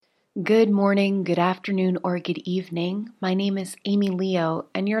Good morning, good afternoon, or good evening. My name is Amy Leo,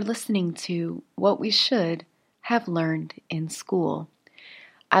 and you're listening to What We Should Have Learned in School.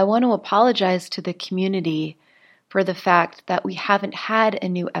 I want to apologize to the community for the fact that we haven't had a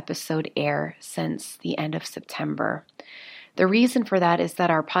new episode air since the end of September. The reason for that is that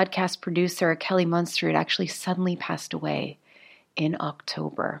our podcast producer, Kelly Munster, actually suddenly passed away in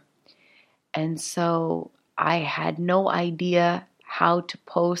October. And so I had no idea how to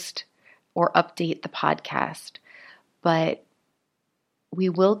post or update the podcast, but we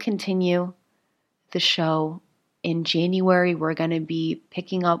will continue the show. In January, we're going to be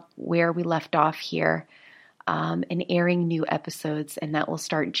picking up where we left off here and airing new episodes, and that will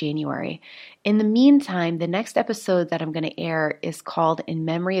start January. In the meantime, the next episode that I'm going to air is called In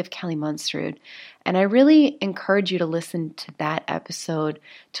Memory of Kelly Munster, and I really encourage you to listen to that episode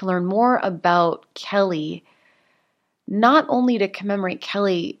to learn more about Kelly, not only to commemorate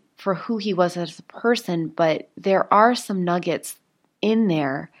Kelly for who he was as a person, but there are some nuggets in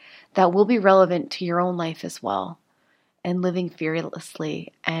there that will be relevant to your own life as well, and living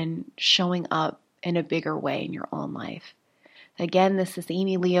fearlessly and showing up in a bigger way in your own life. Again, this is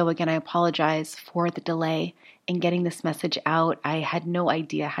Amy Leo. Again, I apologize for the delay in getting this message out. I had no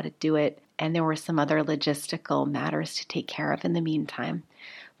idea how to do it, and there were some other logistical matters to take care of in the meantime.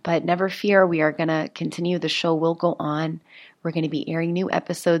 But never fear, we are going to continue. The show will go on. We're going to be airing new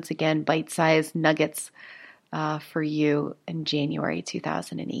episodes again, bite-sized nuggets for you in January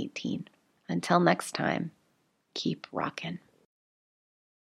 2018. Until next time, keep rocking.